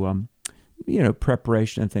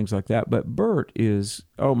preparation and things like that. But Bert is,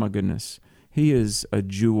 oh my goodness, he is a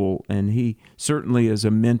jewel, and he certainly is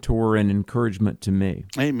a mentor and encouragement to me.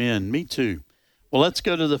 Amen. Me too. Well, let's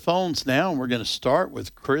go to the phones now, and we're going to start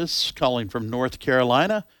with Chris calling from North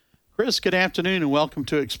Carolina. Chris, good afternoon, and welcome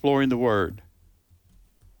to Exploring the Word.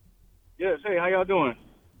 Yes, hey, how y'all doing?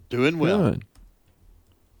 Doing well. Good.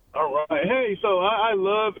 All right. Hey, so I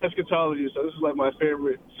love eschatology, so this is like my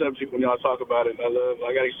favorite subject when y'all talk about it.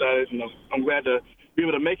 I got excited, and I'm glad to be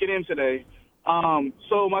able to make it in today.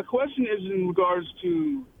 So my question is in regards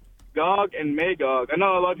to Gog and Magog. I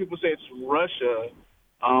know a lot of people say it's Russia,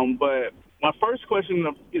 but my first question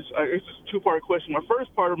is it's a two-part question. My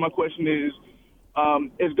first part of my question is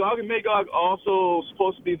Gog and Magog also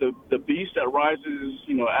supposed to be the beast that rises,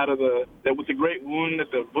 out of that with the great wound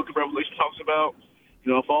that the Book of Revelation talks about?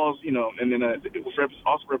 Falls, and then it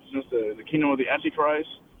also represents the kingdom of the Antichrist.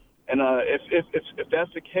 And if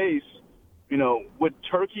that's the case, would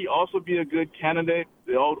Turkey also be a good candidate?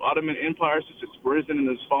 The old Ottoman Empire, since it's risen and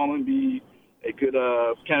has fallen, be a good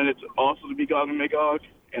candidate also to be Gog and Magog?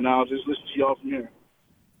 And I'll just listen to y'all from here.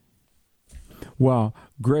 Wow,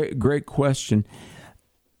 great question.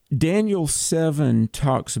 Daniel 7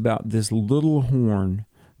 talks about this little horn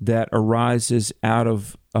that arises out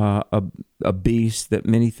of a beast that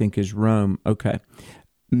many think is Rome. Okay.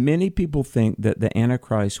 Many people think that the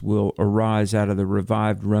Antichrist will arise out of the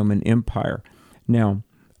revived Roman Empire. Now,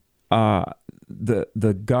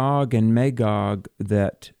 the Gog and Magog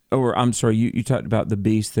you talked about the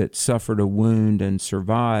beast that suffered a wound and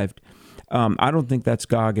survived. I don't think that's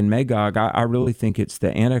Gog and Magog. I really think it's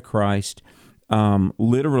the Antichrist,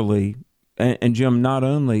 literally. And Jim, not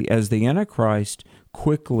only as the Antichrist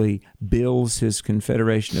quickly builds his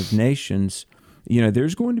confederation of nations,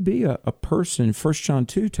 there's going to be a person. 1 John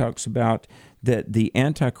 2 talks about that the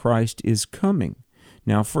Antichrist is coming.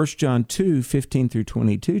 Now, 1 John 2, 15 through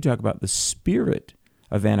 22 talk about the spirit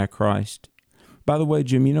of Antichrist. By the way,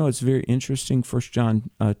 Jim, it's very interesting, 1 John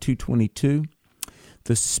 2:22.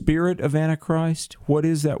 The spirit of Antichrist, what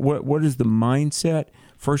is that? What is the mindset?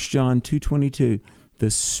 1 John 2:22. The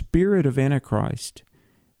spirit of Antichrist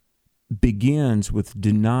begins with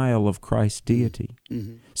denial of Christ's deity.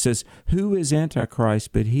 Mm-hmm. Says, who is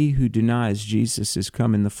Antichrist but he who denies Jesus is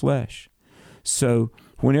come in the flesh? So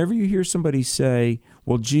whenever you hear somebody say,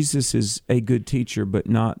 well, Jesus is a good teacher but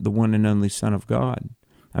not the one and only Son of God,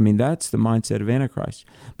 that's the mindset of Antichrist.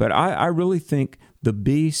 But I really think the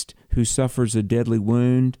beast who suffers a deadly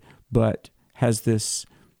wound but has this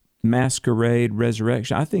masquerade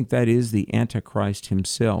resurrection, I think that is the Antichrist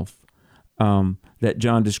himself that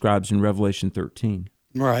John describes in Revelation 13.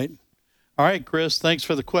 Right. All right, Chris, thanks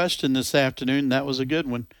for the question this afternoon. That was a good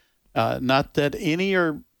one. Not that any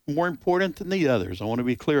are more important than the others. I want to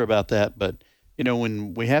be clear about that. But,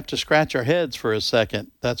 when we have to scratch our heads for a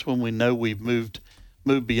second, that's when we know we've moved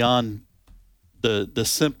beyond the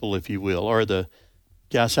simple, if you will, or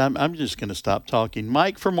gosh, I'm just going to stop talking.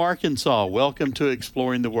 Mike from Arkansas, welcome to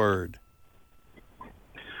Exploring the Word.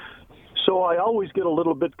 So I always get a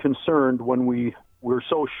little bit concerned when we're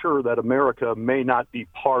so sure that America may not be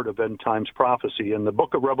part of end times prophecy. And the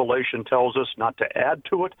book of Revelation tells us not to add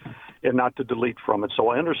to it and not to delete from it. So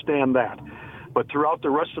I understand that. But throughout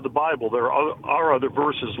the rest of the Bible, there are other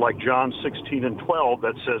verses like John 16 and 12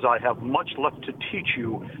 that says, I have much left to teach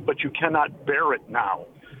you, but you cannot bear it now.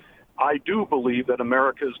 I do believe that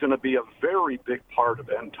America is going to be a very big part of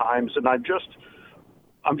end times, and I'm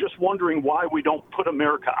just wondering why we don't put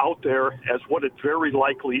America out there as what it very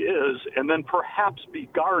likely is, and then perhaps be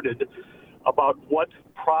guarded about what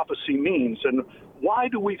prophecy means. And why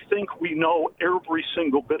do we think we know every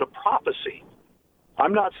single bit of prophecy?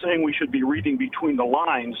 I'm not saying we should be reading between the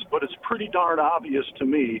lines, but it's pretty darn obvious to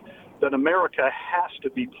me that America has to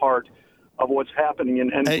be part of what's happening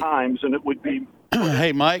in end times, and it would be.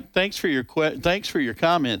 Hey, Mike, thanks for your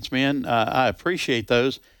comments, man. I appreciate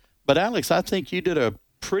those. But Alex, I think you did a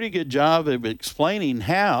pretty good job of explaining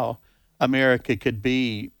how America could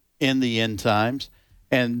be in the end times,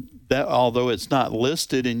 and that although it's not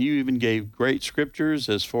listed, and you even gave great scriptures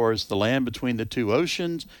as far as the land between the two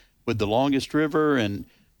oceans with the longest river, and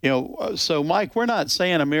so Mike, we're not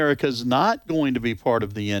saying America's not going to be part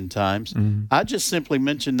of the end times. Mm-hmm. I just simply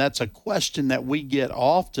mentioned that's a question that we get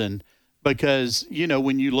often because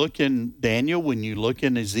when you look in Daniel, when you look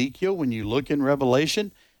in Ezekiel, when you look in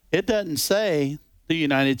Revelation, it doesn't say the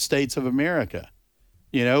United States of America.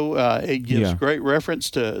 It gives great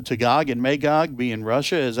reference to Gog and Magog being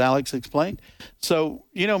Russia, as Alex explained. So,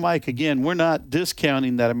 Mike, again, we're not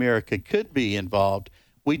discounting that America could be involved.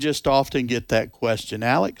 We just often get that question.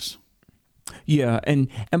 Alex? Yeah, and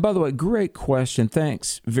by the way, great question.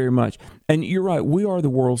 Thanks very much. And you're right, we are the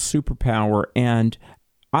world's superpower, and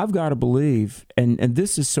I've got to believe, and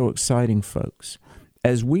this is so exciting, folks,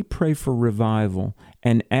 as we pray for revival,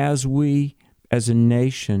 and as we, as a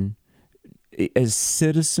nation, as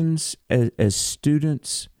citizens, as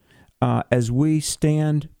students, as we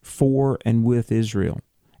stand for and with Israel,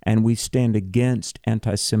 and we stand against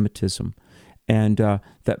anti-Semitism, and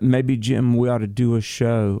that maybe, Jim, we ought to do a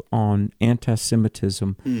show on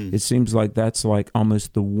anti-Semitism. It seems like that's like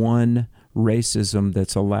almost the one racism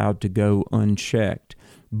that's allowed to go unchecked.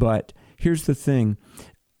 But here's the thing.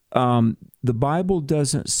 the Bible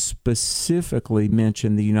doesn't specifically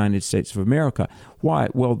mention the United States of America. Why?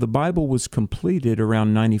 Well, the Bible was completed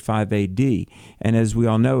around 95 A.D., and as we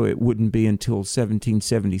all know, it wouldn't be until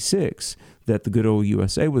 1776 that the good old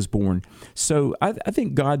USA was born. So I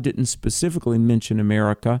think God didn't specifically mention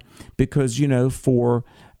America because, for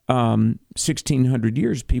 1,600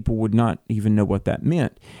 years, people would not even know what that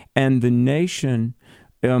meant. And the nation,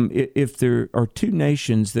 if there are two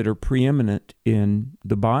nations that are preeminent in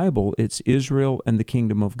the Bible, it's Israel and the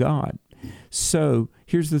kingdom of God. So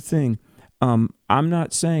here's the thing. I'm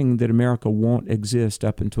not saying that America won't exist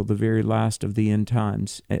up until the very last of the end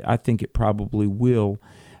times. I think it probably will.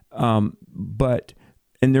 And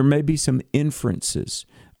there may be some inferences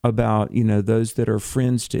about, those that are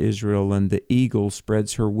friends to Israel and the eagle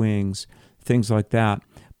spreads her wings, things like that.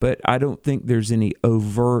 But I don't think there's any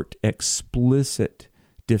overt, explicit,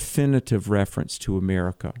 definitive reference to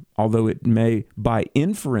America, although it may by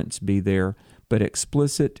inference be there, but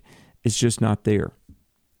explicit is just not there.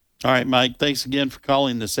 All right, Mike, thanks again for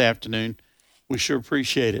calling this afternoon. We sure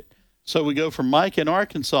appreciate it. So we go from Mike in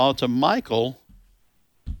Arkansas to Michael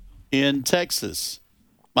in Texas.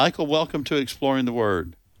 Michael, welcome to Exploring the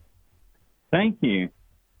Word. Thank you.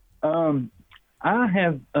 I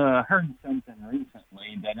have heard something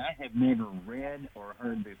recently that I have never read or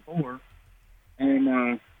heard before,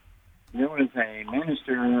 and there was a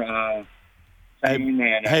minister saying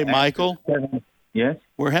that... Hey, Michael? Yes?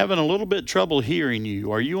 We're having a little bit trouble hearing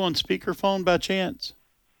you. Are you on speakerphone by chance?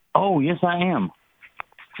 Oh, yes, I am.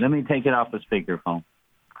 Let me take it off the speakerphone.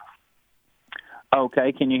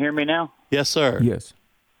 Okay, can you hear me now? Yes, sir. Yes.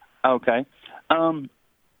 Okay.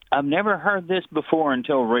 I've never heard this before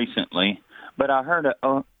until recently, but I heard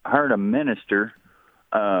a minister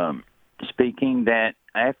speaking that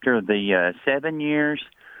after the 7 years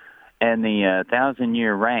and the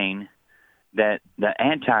 1,000-year reign, that the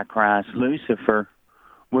Antichrist, Lucifer,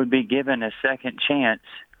 would be given a second chance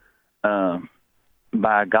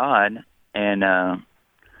by God, and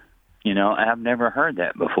I've never heard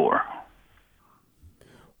that before.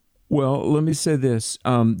 Well, let me say this.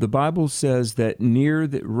 The Bible says that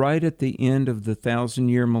right at the end of the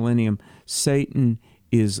 1,000-year millennium, Satan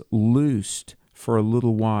is loosed for a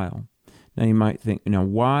little while. Now, you might think,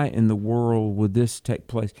 why in the world would this take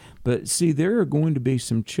place? But see, there are going to be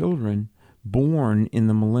some children born in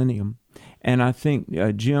the millennium. And I think,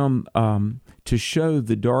 Jim, to show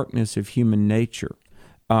the darkness of human nature,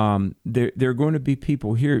 there are going to be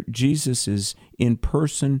people here. Jesus is in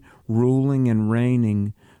person ruling and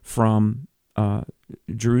reigning from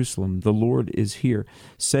Jerusalem. The Lord is here.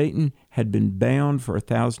 Satan had been bound for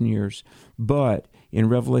 1,000 years, but in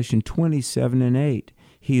Revelation 27 and 8,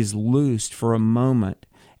 he is loosed for a moment,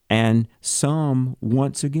 and some,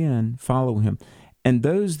 once again, follow him. And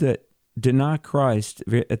those that deny Christ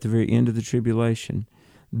at the very end of the tribulation,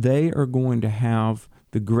 they are going to have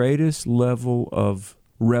the greatest level of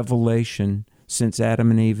revelation since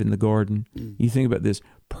Adam and Eve in the garden. You think about this.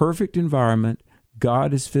 Perfect environment.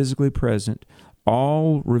 God is physically present.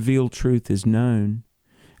 All revealed truth is known.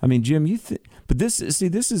 I mean, Jim, but this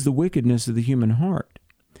is the wickedness of the human heart.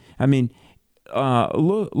 I mean,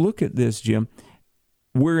 look at this, Jim.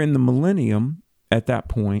 We're in the millennium at that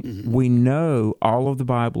point. Mm-hmm. We know all of the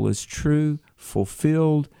Bible is true,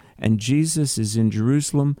 fulfilled, and Jesus is in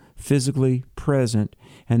Jerusalem, physically present.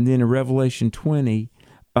 And then in Revelation 20,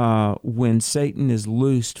 when Satan is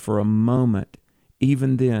loosed for a moment,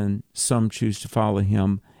 even then, some choose to follow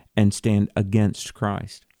him and stand against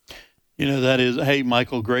Christ. Hey,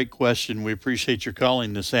 Michael, great question. We appreciate your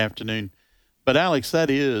calling this afternoon. But Alex,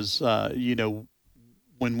 that is,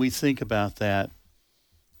 when we think about that,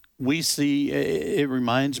 we see, it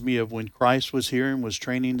reminds me of when Christ was here and was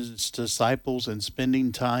training his disciples and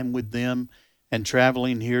spending time with them and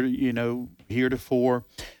traveling heretofore.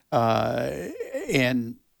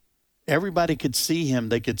 And everybody could see him.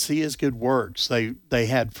 They could see his good works. They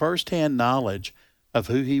had firsthand knowledge of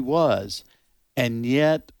who he was. And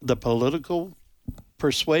yet the political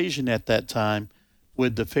persuasion at that time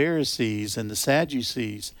with the Pharisees and the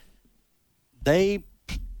Sadducees, they,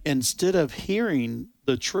 instead of hearing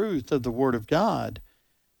the truth of the Word of God,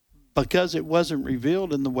 because it wasn't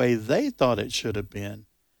revealed in the way they thought it should have been,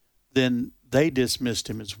 then they dismissed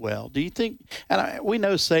him as well. Do you think, and we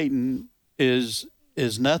know Satan is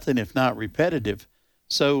nothing if not repetitive.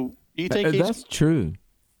 So do you think that's true?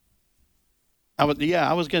 I was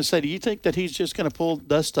going to say, do you think that he's just going to pull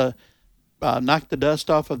knock the dust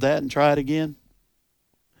off of that and try it again?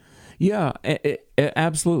 Yeah,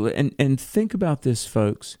 absolutely. And think about this,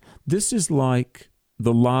 folks. This is like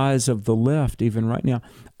the lies of the left even right now.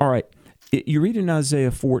 All right, you read in Isaiah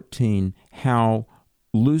 14 how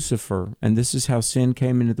Lucifer, and this is how sin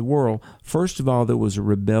came into the world, first of all, there was a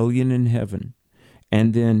rebellion in heaven.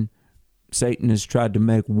 And then Satan has tried to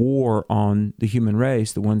make war on the human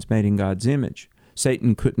race, the ones made in God's image.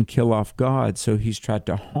 Satan couldn't kill off God, so he's tried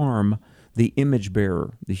to harm the image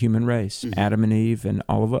bearer, the human race, Adam and Eve and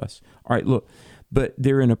all of us. All right, look, but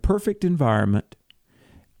they're in a perfect environment.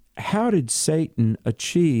 How did Satan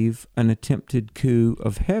achieve an attempted coup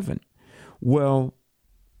of heaven? Well,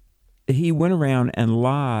 he went around and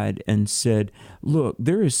lied and said, look,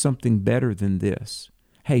 there is something better than this.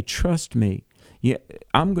 Hey, trust me. Yeah,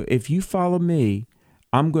 if you follow me,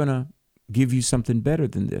 I'm going to give you something better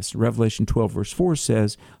than this. Revelation 12, verse 4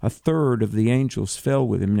 says, a third of the angels fell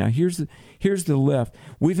with him. Now, here's the left.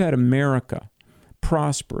 We've had America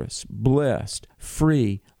prosperous, blessed,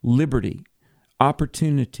 free, liberty,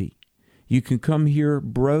 opportunity. You can come here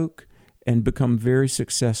broke and become very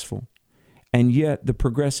successful. And yet the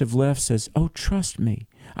progressive left says, oh, trust me,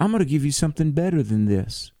 I'm going to give you something better than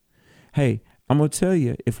this. Hey, I'm going to tell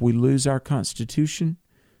you, if we lose our Constitution,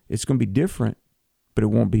 it's going to be different, but it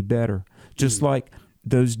won't be better. Just like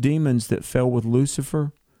those demons that fell with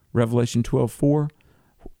Lucifer, Revelation 12:4,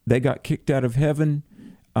 they got kicked out of heaven.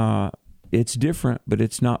 It's different, but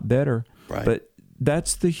it's not better. Right. But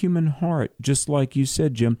that's the human heart. Just like you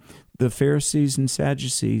said, Jim, the Pharisees and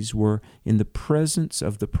Sadducees were in the presence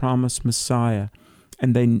of the promised Messiah,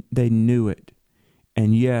 and they knew it.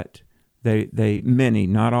 And yet, they many,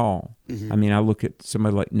 not all. I mean, I look at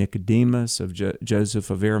somebody like Nicodemus, of Joseph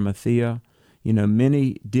of Arimathea. You know,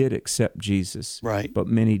 many did accept Jesus, right, but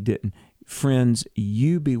many didn't. Friends,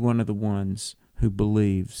 you be one of the ones who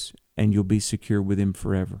believes, and you'll be secure with him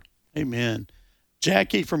forever. Amen.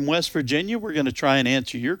 Jackie from West Virginia, we're going to try and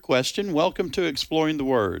answer your question. Welcome to Exploring the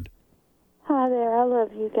Word. Hi there. I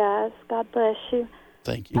love you guys. God bless you.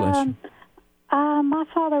 Thank you. Bless you. My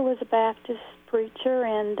father was a Baptist preacher,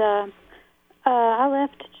 and I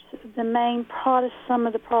left some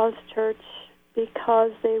of the Protestant church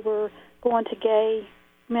because they were going to gay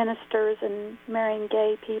ministers and marrying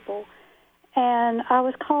gay people. And I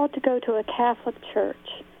was called to go to a Catholic church.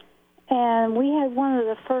 And we had one of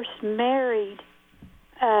the first married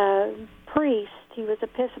priests. He was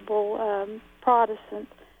Episcopal Protestant,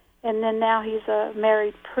 and then now he's a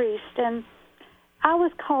married priest. And I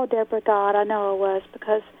was called Deborah God. I know I was,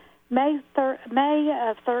 because May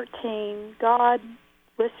of 13, God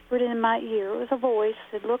whispered in my ear. It was a voice,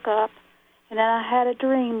 said, look up. And then I had a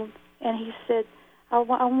dream, and he said, I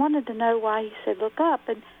wanted to know why he said, look up.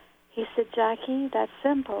 And he said, Jackie, that's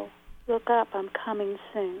simple. Look up, I'm coming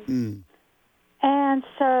soon. And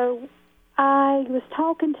so I was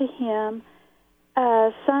talking to him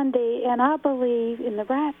Sunday, and I believe in the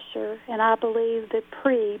rapture, and I believe the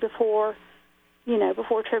before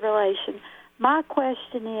tribulation. My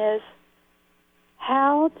question is,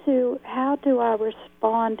 how do I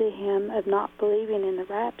respond to him of not believing in the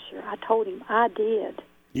rapture? I told him I did.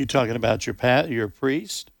 You talking about your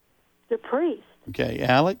priest? The priest. Okay,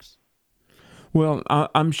 Alex? Well,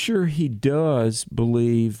 I'm sure he does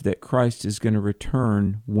believe that Christ is going to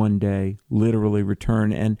return one day, literally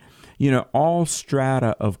return. And, you know, all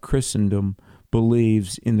strata of Christendom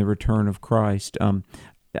believes in the return of Christ.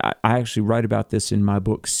 I actually write about this in my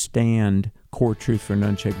book, Stand, Core Truth for an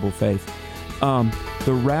Unshakable Faith.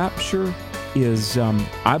 The rapture is,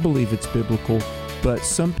 I believe it's biblical, but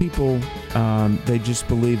some people, they just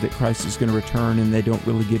believe that Christ is going to return, and they don't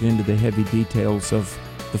really get into the heavy details of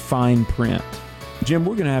the fine print. Jim,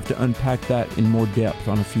 we're going to have to unpack that in more depth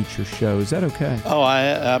on a future show. Is that okay? Oh,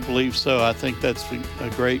 I believe so. I think that's a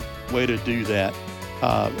great way to do that.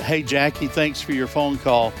 Hey, Jackie, thanks for your phone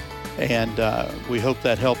call, and we hope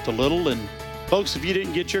that helped a little. And folks, if you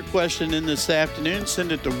didn't get your question in this afternoon,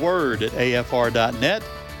 send it to word@afr.net.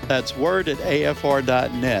 That's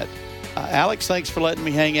word@afr.net. Alex, thanks for letting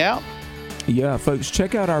me hang out. Yeah, folks,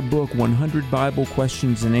 check out our book, 100 Bible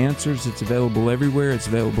Questions and Answers. It's available everywhere. It's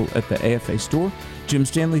available at the AFA store. Jim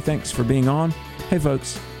Stanley, thanks for being on. Hey,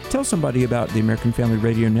 folks, tell somebody about the American Family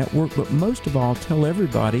Radio Network, but most of all, tell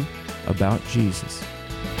everybody about Jesus.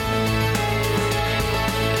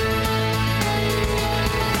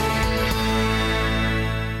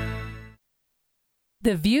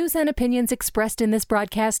 The views and opinions expressed in this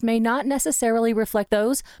broadcast may not necessarily reflect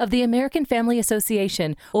those of the American Family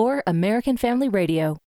Association or American Family Radio.